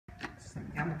It's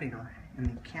the elevator in the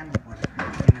Candlewood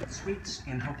and its suites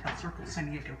in Hotel Circle, San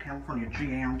Diego, California,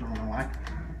 GA.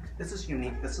 This is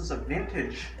unique. This is a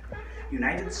vintage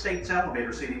United States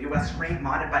elevator. See the US screen,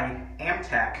 modded by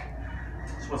Amtech.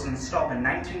 This was installed in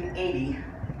 1980,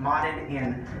 modded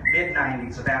in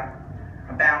mid-90s,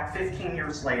 about 15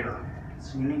 years later.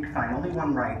 It's a unique find. Only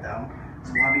one ride though.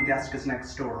 The lobby desk is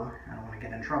next door. I don't want to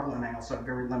get in trouble, and I also have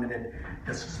very limited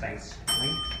disk space.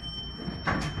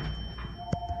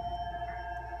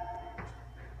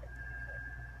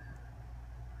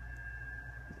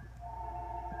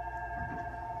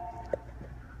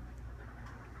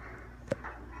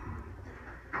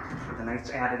 The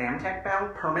nice added Amtech bell.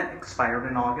 Permit expired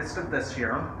in August of this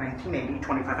year, 1980,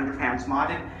 2,500 pounds,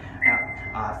 modded.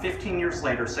 15 years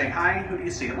later, say hi, who do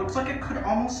you see? It looks like it could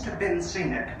almost have been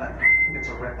Scenic, but it's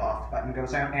a rip-off. Button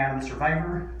goes out, Adam's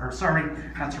Survivor, or sorry,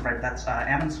 not Survivor, that's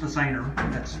Adam's Designer,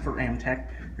 that's for Amtech.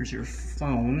 There's your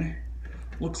phone.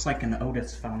 Looks like an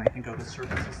Otis phone. I think Otis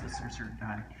services this. There's your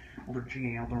older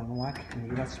GA look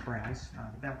and US browse.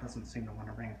 The bell doesn't seem to want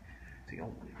to ring. The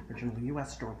old original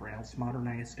US store browse,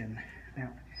 modernized in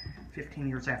about 15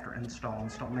 years after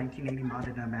installed 1980,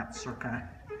 modded in about circa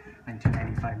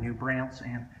 1995. New browse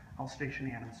and all station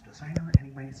Adam's Designer.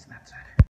 Anyways, that's it.